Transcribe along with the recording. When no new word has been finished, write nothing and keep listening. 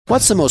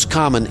What's the most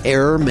common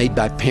error made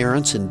by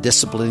parents in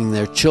disciplining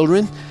their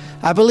children?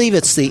 I believe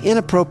it's the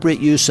inappropriate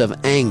use of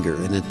anger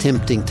in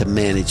attempting to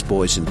manage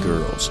boys and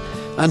girls.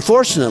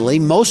 Unfortunately,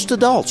 most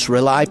adults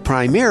rely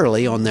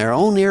primarily on their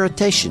own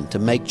irritation to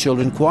make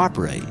children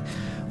cooperate.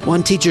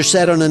 One teacher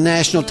said on a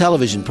national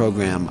television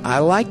program, "I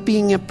like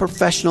being a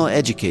professional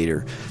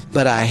educator,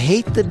 but I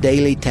hate the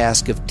daily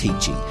task of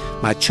teaching.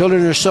 My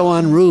children are so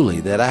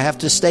unruly that I have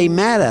to stay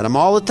mad at them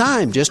all the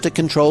time just to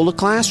control the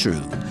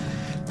classroom."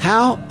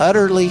 How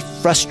utterly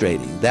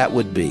frustrating that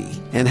would be,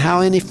 and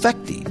how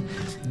ineffective.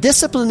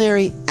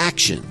 Disciplinary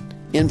action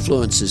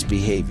influences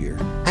behavior.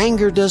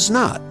 Anger does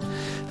not.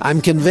 I'm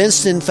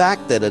convinced, in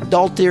fact, that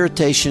adult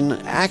irritation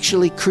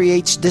actually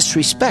creates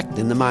disrespect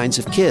in the minds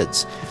of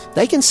kids.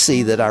 They can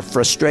see that our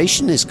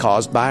frustration is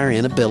caused by our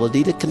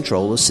inability to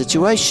control the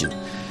situation.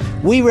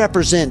 We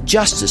represent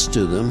justice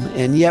to them,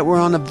 and yet we're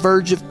on the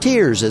verge of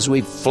tears as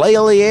we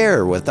flail the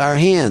air with our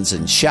hands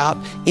and shout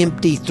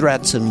empty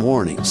threats and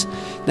warnings.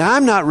 Now,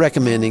 I'm not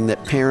recommending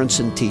that parents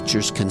and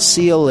teachers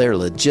conceal their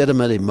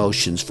legitimate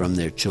emotions from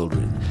their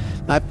children.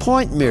 My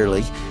point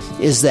merely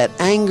is that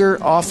anger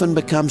often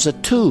becomes a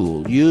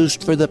tool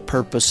used for the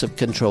purpose of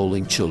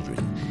controlling children.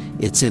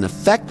 It's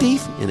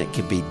ineffective, and it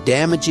can be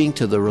damaging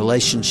to the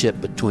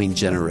relationship between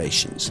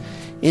generations.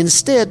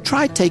 Instead,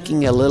 try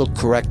taking a little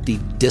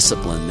corrective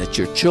discipline that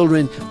your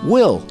children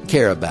will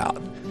care about,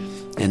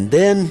 and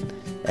then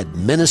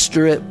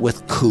administer it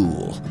with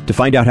cool. To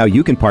find out how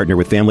you can partner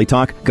with Family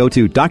Talk, go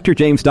to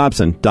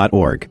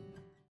drjamesdobson.org.